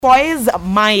Poise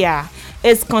Maya.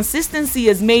 His consistency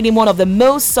has made him one of the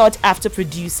most sought after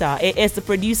producer. He is the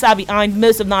producer behind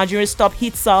most of Nigeria's top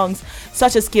hit songs,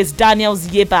 such as Kiss Daniel's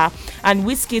Yeba and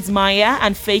Wizkid's Maya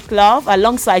and Fake Love,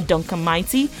 alongside Duncan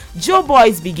Mighty, Joe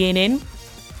Boy's Beginning,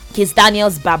 Kiss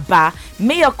Daniel's Baba,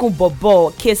 Mayokun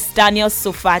Bobo, Kiss Daniel's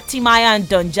Sofa, Timaya and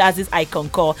Don Jazzy's I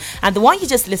Concur, and the one you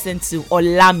just listened to,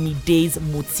 Olamide's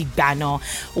Mutigano.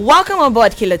 Welcome on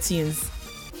board, KillerTunes.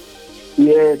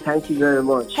 Yeah, thank you very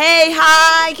much. Hey,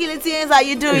 hi, KillerTunes. How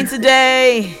you doing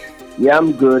today? Yeah,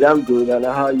 I'm good. And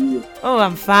how are you? Oh,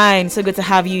 I'm fine. So good to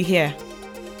have you here.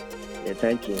 Yeah,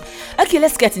 thank you. Okay,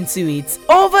 let's get into it.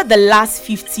 Over the last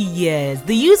 50 years,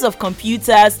 the use of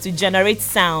computers to generate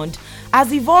sound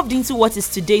has evolved into what is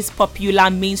today's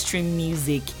popular mainstream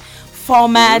music.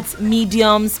 Formats,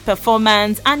 mediums,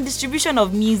 performance, and distribution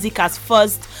of music has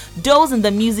forced those in the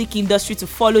music industry to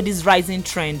follow this rising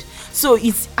trend. So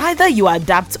it's either you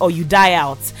adapt or you die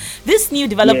out. This new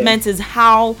development is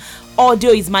how audio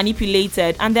is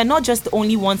manipulated, and they're not just the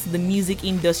only ones in the music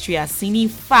industry are seen. In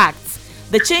fact,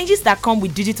 the changes that come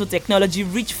with digital technology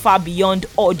reach far beyond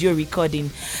audio recording.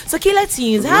 So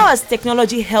KillerTunes, how has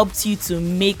technology helped you to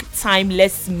make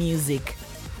timeless music?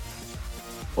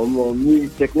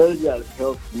 Technology has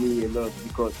helped me a lot,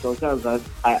 because sometimes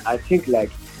I think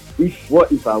like,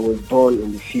 if I was born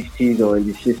in the 50s or in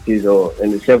the 60s or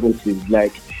in the 70s,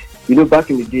 like,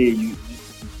 back in the day,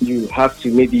 you have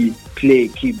to maybe play a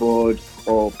keyboard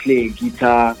or play a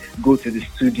guitar, go to the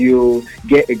studio,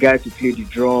 get a guy to play the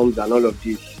drums and all of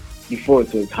this. Before,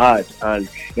 it was hard, and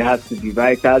it has to be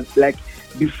right. Like,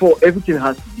 before, everything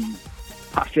has to be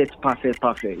perfect,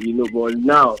 but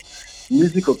now,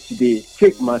 music of today,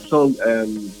 take my song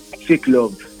Fake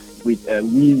Love with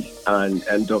Wiz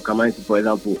and Duncan Mighty, for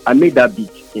example. I made that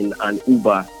beat in an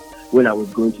Uber when I was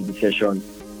going to the session.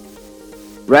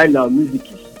 Right now,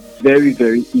 music is very,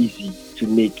 very easy to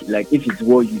make. Like, if it's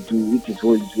what you do every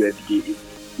day,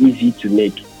 it's easy to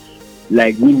make.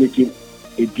 Like me making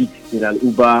a beat in an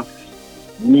Uber,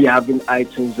 me having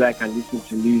iTunes where I can listen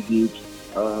to music.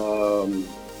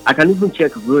 I can even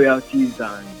check royalties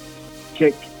and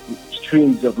check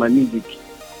streams of my music,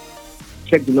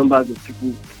 check the numbers of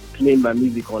people playing my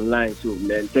music online. So,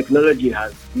 man, technology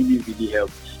has really, really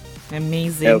helped.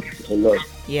 Amazing. Helped a lot.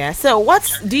 Yeah. So,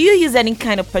 do you use any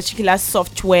kind of particular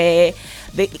software?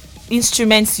 The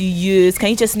instruments you use? Can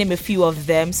you just name a few of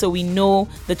them so we know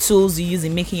the tools you use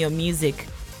in making your music?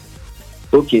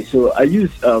 Okay, so I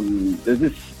use there's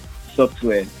this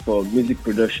software for music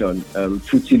production,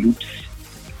 Fruity Loops.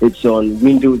 It's on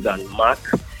Windows and Mac.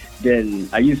 Then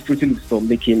I use Fruity Loops for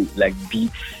making like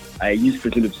beats. I use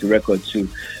Fruity Loops to record too.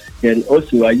 Then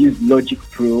also I use Logic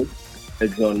Pro.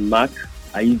 It's on Mac.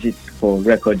 I use it for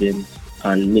recording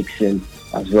and mixing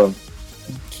as well.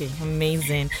 Okay,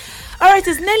 amazing. Alright,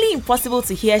 it's nearly impossible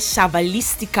to hear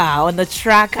Shabalistica on the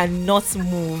track and not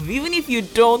move. Even if you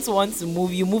don't want to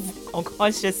move, you move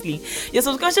unconsciously. Your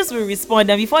subconscious will respond,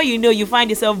 and before you know, you find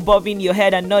yourself bobbing your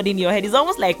head and nodding your head. It's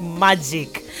almost like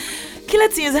magic.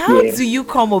 KillerTunes, how do you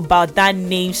come about that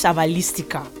name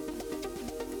Shabalistica?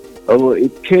 Oh,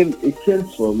 it came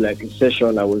from like a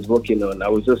session I was working on. I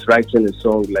was just writing a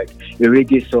song, like a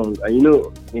reggae song. And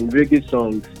in reggae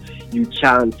songs, you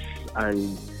chant,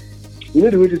 and the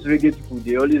way these reggae people,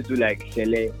 they always do like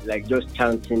sele, like just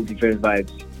chanting different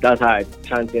vibes. That's how I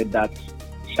chanted that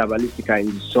Shabalistica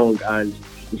in the song, and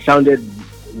it sounded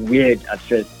weird at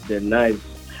first. Then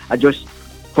I just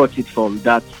caught it from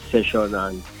that session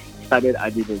and started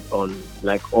adding it on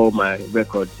like all my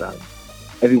records, and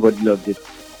everybody loved it.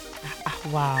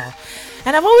 Wow.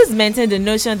 And I've always maintained the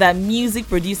notion that music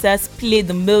producers play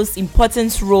the most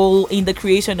important role in the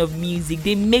creation of music.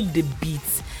 They make the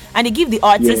beats and they give the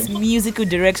artist musical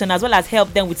direction, as well as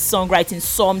help them with songwriting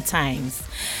sometimes.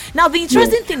 Now, the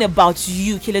interesting thing about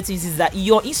you, KillerTunes, is that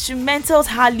your instrumentals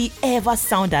hardly ever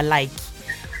sound alike.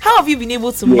 How have you been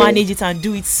able to manage it and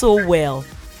do it so well?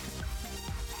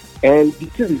 And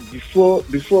because before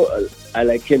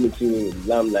I came into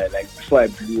Lamplight, like before I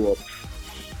blew up,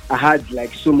 I had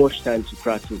like so much time to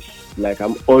practice. Like,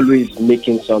 I'm always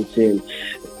making something.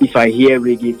 If I hear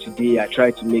reggae today, I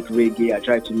try to make reggae, I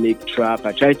try to make trap,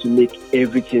 I try to make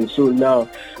everything. So now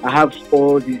I have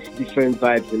all these different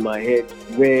vibes in my head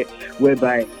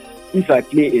whereby if I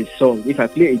play a song, if I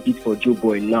play a beat for Joe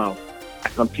Boy now, I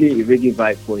can play a reggae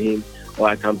vibe for him, or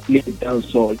I can play a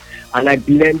dancehall, and I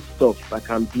blend stuff. I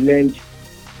can blend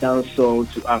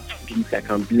dancehall to Afrobeat, I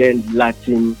can blend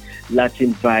Latin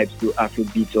vibes to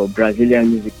Afrobeat, or Brazilian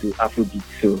music to Afrobeat.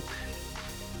 So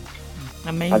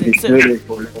amazing. So,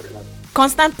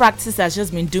 constant practice has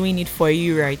just been doing it for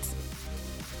you, right?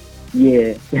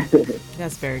 Yeah.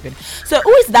 That's very good. So,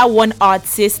 who is that one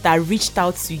artist that reached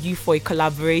out to you for a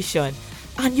collaboration,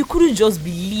 and you couldn't just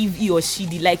believe he or she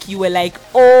did? Like, you were like,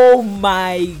 "Oh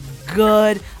my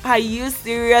God, are you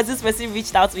serious? This person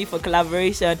reached out to me for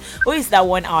collaboration." Who is that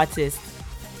one artist?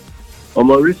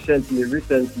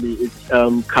 Recently, it's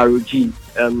Karol G,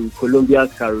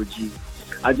 Colombia's Karol G.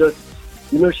 I just,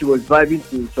 she was vibing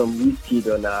to some Whiskey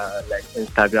on like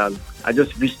Instagram. I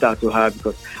just reached out to her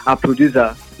because our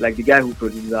producer, like the guy who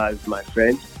produces her, is my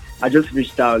friend. I just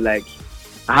reached out, like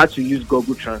I had to use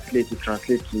Google Translate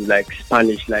to like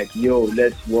Spanish, like yo,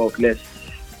 let's work, let's.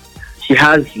 She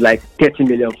has like 30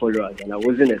 million followers, and I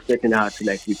wasn't expecting her to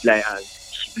like reply, and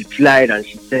she replied and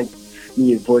she sent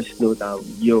me a voice note, and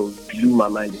yo, blew my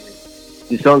mind.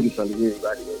 The song is on the way,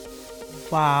 by the way.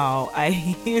 Wow, are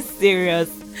you serious?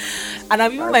 And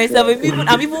I'm even myself,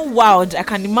 I'm even wild. I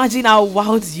can imagine how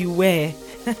wild you were.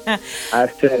 I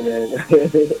said, man.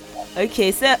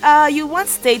 Okay, so you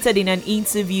once stated in an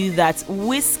interview that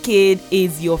Wizkid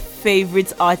is your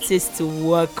favorite artist to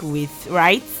work with,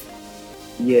 right?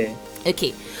 Yeah.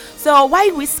 Okay, so why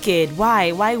Wizkid?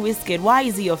 Why Wizkid? Why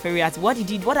is he your favorite artist? What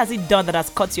has he done that has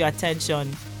caught your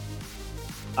attention?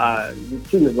 The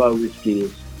thing about Wizkid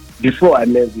is, before I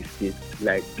met Wizkid,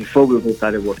 like before we even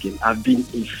started working, I've been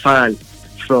a fan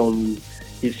from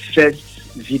his first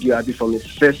video, from his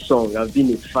first song. I've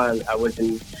been a fan. I was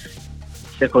in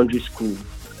secondary school,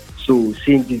 so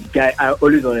seeing this guy, I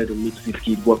always wanted to meet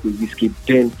Wizkid, work with Wizkid.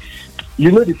 Then,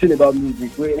 the thing about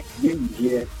music, when you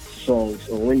hear songs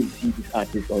or when you see this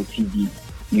artist on TV,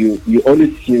 you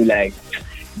always feel like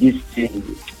this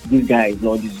guy is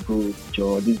not this good,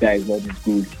 or this guy is not this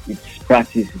good. It's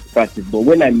practice. But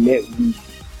when I met him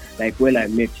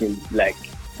like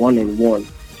one-on-one,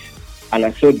 and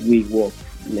I saw the way he worked,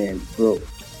 man, bro,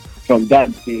 from that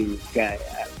day, guy,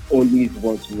 I always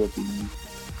want to work with you.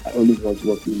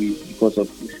 Because of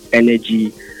his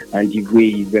energy and the way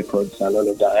he records and all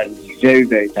of that. And he's very,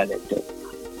 very talented.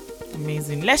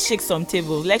 Amazing. Let's shake some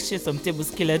tables,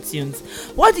 KillerTunes.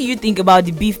 What do you think about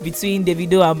the beef between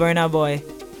Davido and Burna Boy?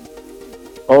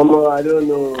 I don't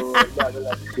know. I don't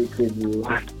like to shake tables. I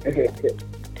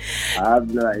have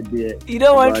no idea. You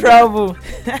don't want trouble.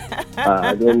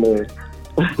 I don't know.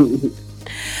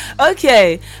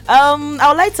 Okay. I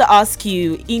would like to ask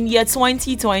you, in year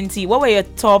 2020, what were your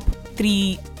top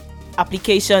 3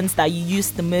 applications that you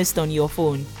used the most on your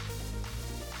phone?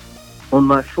 On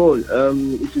my phone,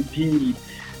 it would be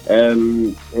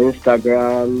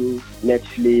Instagram,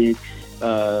 Netflix,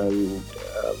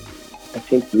 I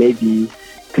think maybe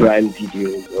Prime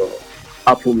Videos or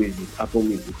Apple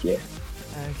Music, yeah.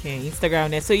 Okay,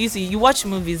 Instagram. So you watch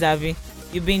movies, have you?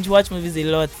 You binge watch movies a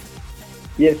lot.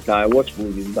 Yes, I watch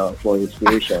movies now for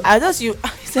inspiration. I thought you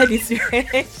said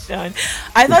inspiration.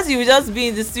 I thought you would just be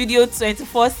in the studio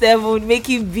 24/7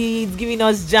 making beats, giving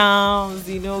us jams,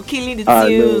 killing the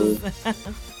tunes.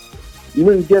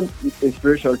 You get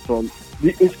inspiration from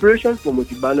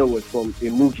Otibano was from a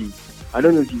movie. I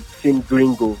don't know if you've seen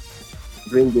Gringo.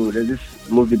 There's this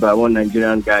movie by one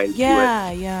Nigerian guy in the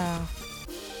US. Yeah.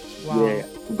 Wow. Yeah,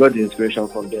 got the inspiration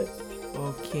from there.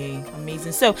 Okay,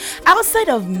 amazing. So, outside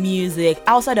of music,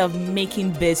 outside of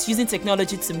making beats, using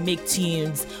technology to make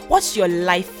tunes, what's your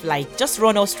life like? Just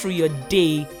run us through your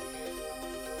day.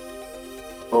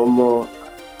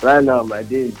 Right now my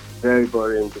day is very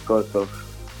boring because of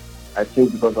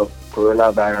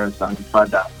coronavirus and the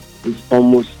fact that it's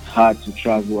almost hard to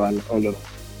travel and all of.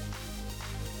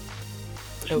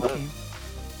 Okay.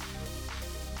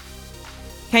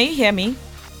 Can you hear me?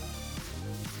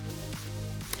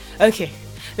 Okay,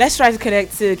 let's try to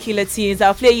connect to KillerTunes.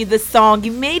 I'll play you the song.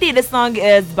 You made it. The song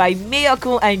is by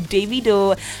Mayoko and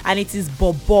Davido, and it is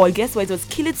Bobo. Guess what? It was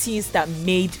KillerTunes that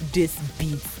made this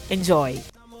beat. Enjoy.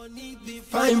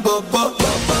 Fine Bobo.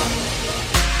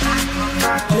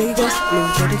 Lagos,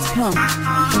 where it's come.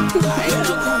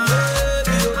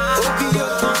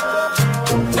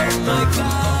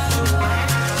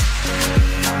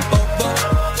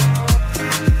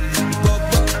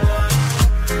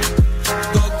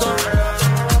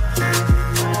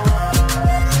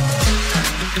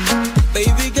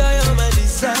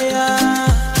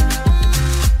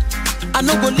 I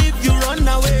no go leave you run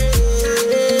away,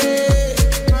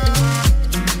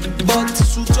 but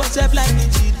suit yourself like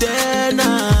Nijidena.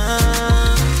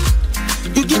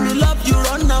 You give me love, you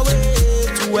run away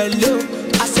to hello.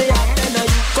 I say Abena,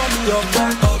 you call me your boy.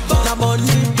 Na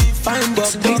money be fine,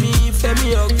 but baby,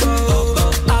 femi your boy.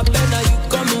 Abena, you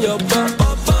call me your boy.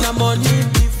 Na money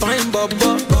be fine, but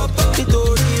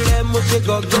nítorí rẹ̀ mo ṣe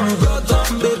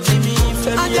gangan, baby mi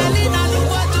femi your boy.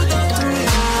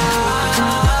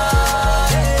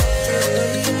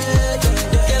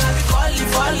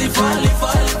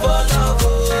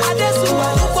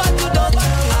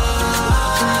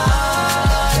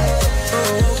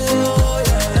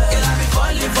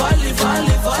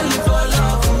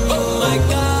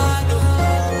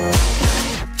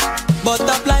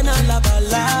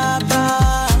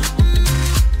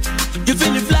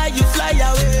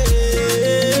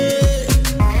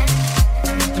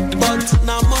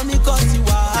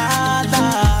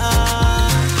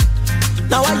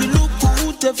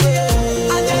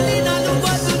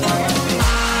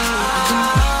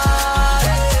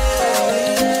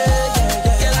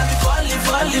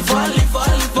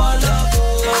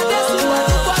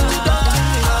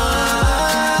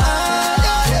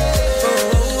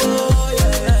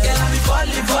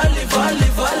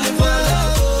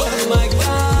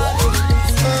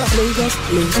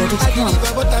 finest flavor.com.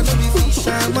 But I know be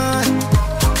fisherman.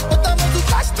 But I want to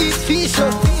catch this fish,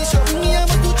 Me, I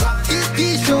want to drop this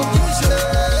fish,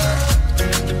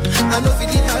 I know if it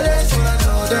arrest for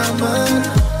another man.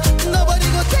 Nobody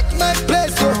go take my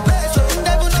place,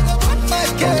 Never go put my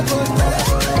cable.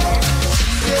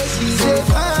 She's a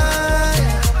fine.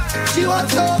 She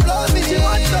wants to blow me,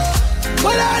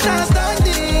 but I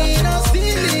understanding, I'm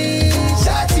feeling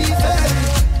shawty fat.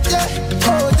 Yeah,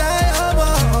 oh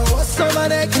diamond, what's on my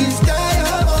neck is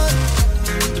diamond.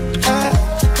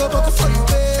 Go back for you,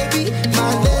 baby, my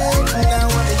leg. I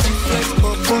want a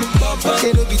different pop.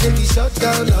 They don't be taking shut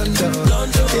down London.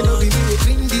 They don't be me to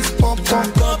bring this pump.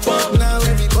 Now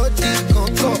everybody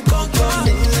come.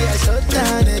 Say I shut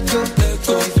down a go.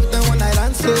 If you don't want I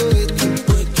land so it.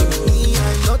 Me,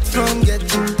 I'm not from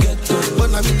ghetto.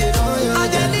 But I be the royal.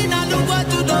 Adelina, look what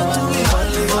you done to me.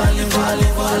 Falling.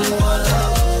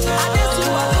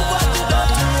 Adesuwa, look what you done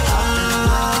to me.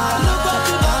 Look what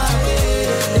you done to me.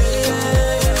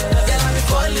 Girl, I be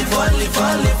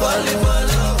falling.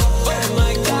 Oh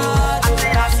my God.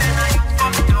 I say now you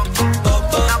fucked up.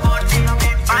 Now body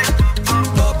me fine. Don't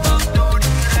you let much go.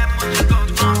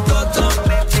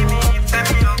 Baby, me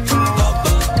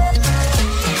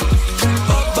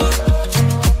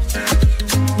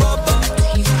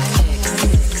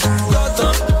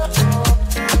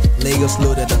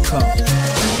LagosLoaded.com.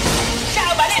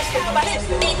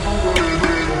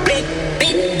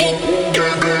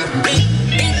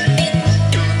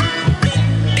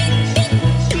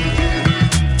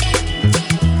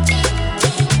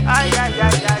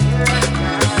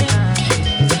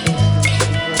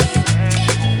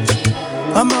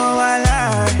 I'm all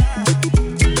alive.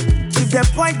 If the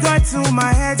point got to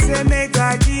my head, say make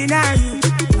I deny you.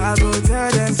 I go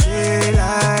tell them, say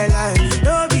lie.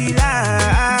 Don't be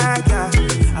like that.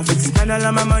 I fit spend all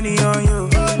of my money on you.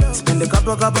 Spend a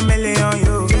couple million on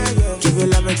you. Give you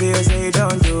love until you say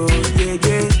don't do.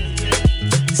 Yeah.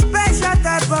 Special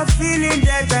type of feeling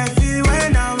that I feel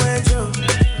when I'm with you.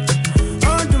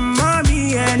 Oh, the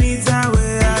mommy, anytime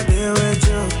where I deal with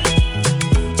you.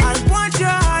 I want your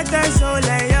heart and soul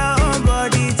and your own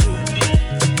body too.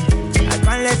 I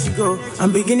can't let you go.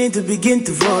 I'm beginning to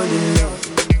fall in love.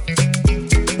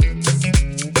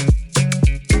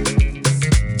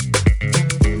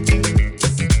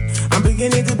 I'm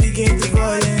beginning to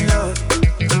fall in love.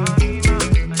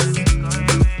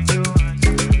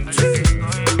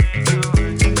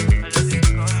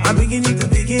 I'm beginning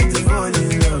to fall in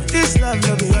love. This love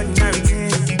no be ordinary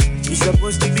thing. It's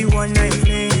supposed to be one night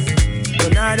fling.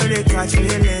 But now I know they catch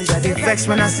feelings. I dey vex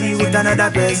when I see you with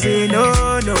another person. No,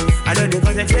 I know they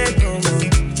concentrate no more.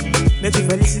 Make you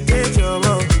felicitate your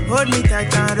love. Hold me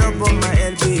tight and rub on my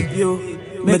elbow, yo.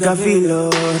 Make I feel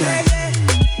alright.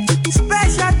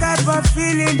 Special type of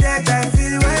feeling that I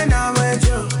feel when I'm with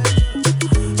you.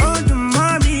 Oh, the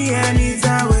mommy,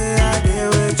 anytime where I deal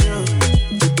with you.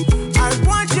 I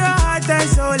want your heart and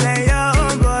soul and your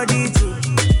own body too.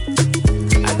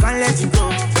 I can't let you go.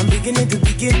 I'm beginning to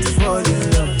fall in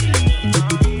love.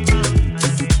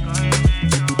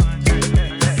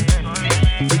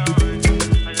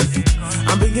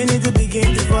 I'm beginning to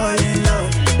fall in love.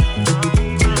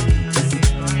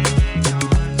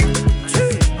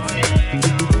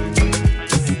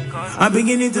 I'm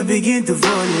beginning to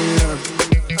fall in love.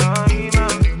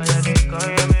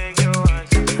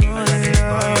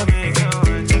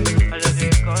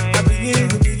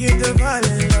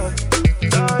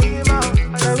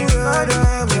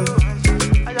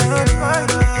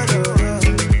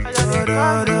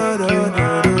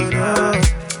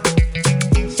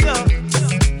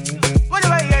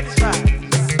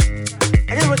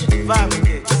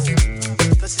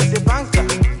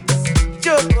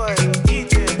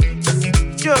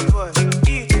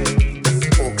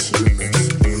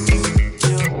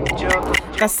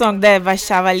 That song there by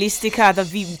Shavalistica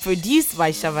that we produced by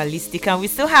Shavalistica, and we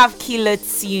still have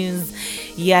KillerTunes,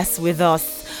 yes, with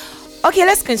us. Okay,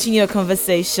 let's continue our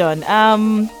conversation.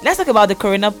 Let's talk about the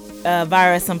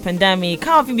coronavirus and pandemic.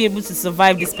 How have you been able to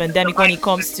survive this pandemic when it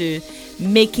comes to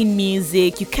making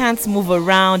music? You can't move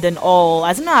around and all.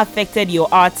 Has it not affected your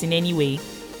art in any way?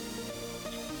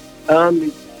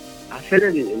 It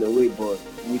affected it in a way, but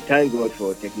we thank God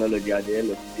for technology at the end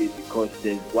of the day, because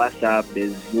there's WhatsApp,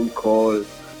 there's Zoom calls.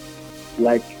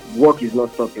 Like, work is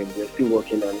not stopping. We're still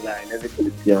working online. Everything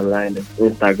is still online. There's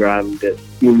Instagram, there's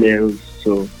emails.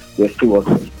 So we're still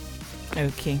working.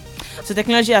 Okay. So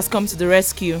technology has come to the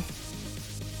rescue.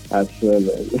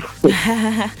 Absolutely.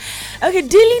 Okay,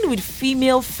 dealing with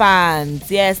female fans.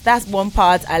 Yes, that's one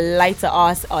part I like to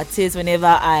ask artists whenever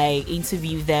I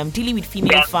interview them. Dealing with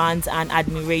female fans and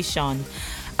admiration.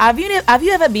 Have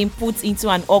you ever been put into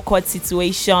an awkward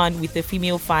situation with a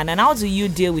female fan, and how do you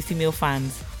deal with female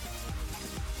fans?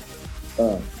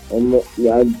 Yeah,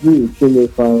 I do with female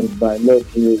fans, but not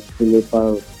really with female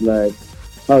fans. Like,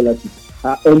 how like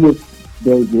I almost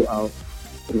don't go out.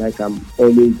 Like, I'm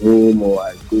always home, or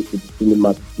I go to the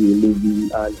cinema to see a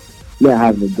movie, and I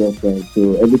have a girlfriend,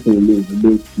 so everything is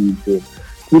low key. So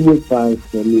female fans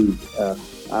for me,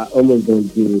 I almost don't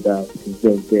deal with that. It's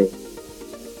just there.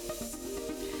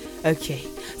 Okay.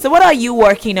 So what are you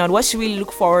working on? What should we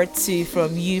look forward to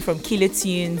from you, from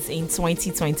KillerTunes in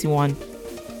 2021?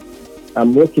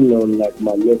 I'm working on like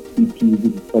my next EP, which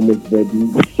is almost ready.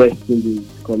 The first single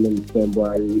is coming in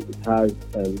February. It has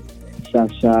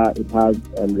Shasha, it has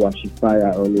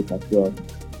Washifire on it as well.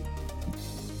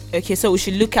 Okay, so we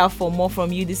should look out for more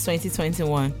from you this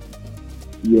 2021.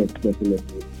 Yes,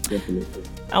 definitely.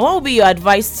 And what would be your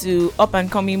advice to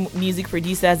up-and-coming music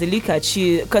producers? They look at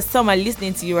you, because some are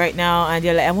listening to you right now and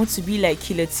they're like, I want to be like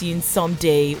KillerTunes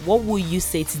someday. What will you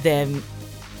say to them?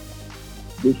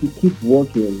 They should keep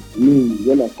working. Me,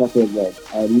 when I started, like,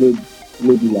 I made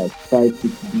maybe like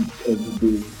 5-6 beats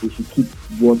every day. They should keep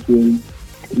working.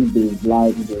 If there's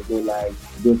live, if there's no live,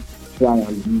 just try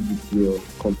and use with your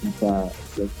computer.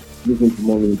 Just listen to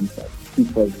more music and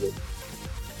keep positive.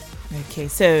 Okay,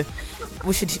 so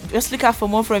we should just look out for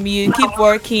more from you. Keep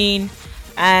working,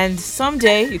 and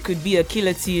someday you could be a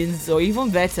KillerTunes or even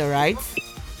better, right?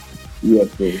 Yes,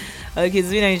 sir. Okay, it's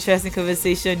been an interesting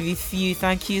conversation with you.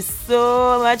 Thank you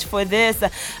so much for this.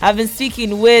 I've been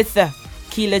speaking with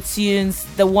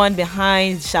KillerTunes, the one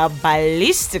behind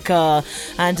Shabalistica,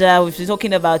 and we've been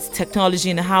talking about technology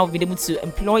and how we've been able to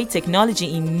employ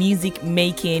technology in music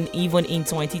making even in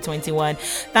 2021.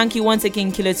 Thank you once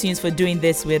again, KillerTunes, for doing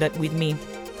this with me.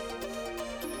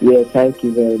 Yeah, thank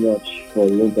you very much for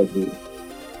the interview.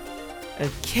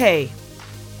 Okay.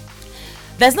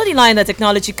 There's no denying that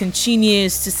technology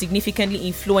continues to significantly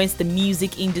influence the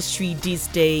music industry these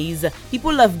days.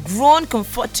 People have grown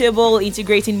comfortable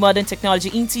integrating modern technology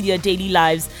into their daily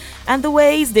lives, and the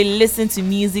ways they listen to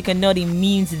music are not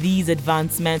immune to these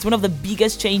advancements. One of the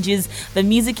biggest changes the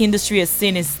music industry has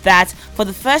seen is that, for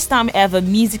the first time ever,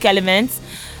 music elements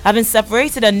have been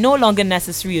separated and no longer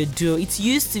necessary to do. It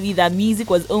used to be that music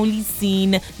was only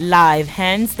seen live,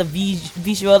 hence the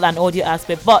visual and audio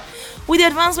aspect. But with the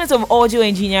advancement of audio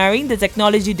engineering, the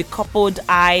technology decoupled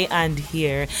eye and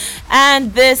ear.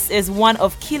 And this is one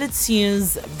of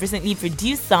KillerTunes' recently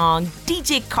produced song,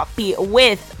 DJ Copy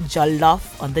with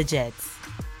Jollof on the Jets.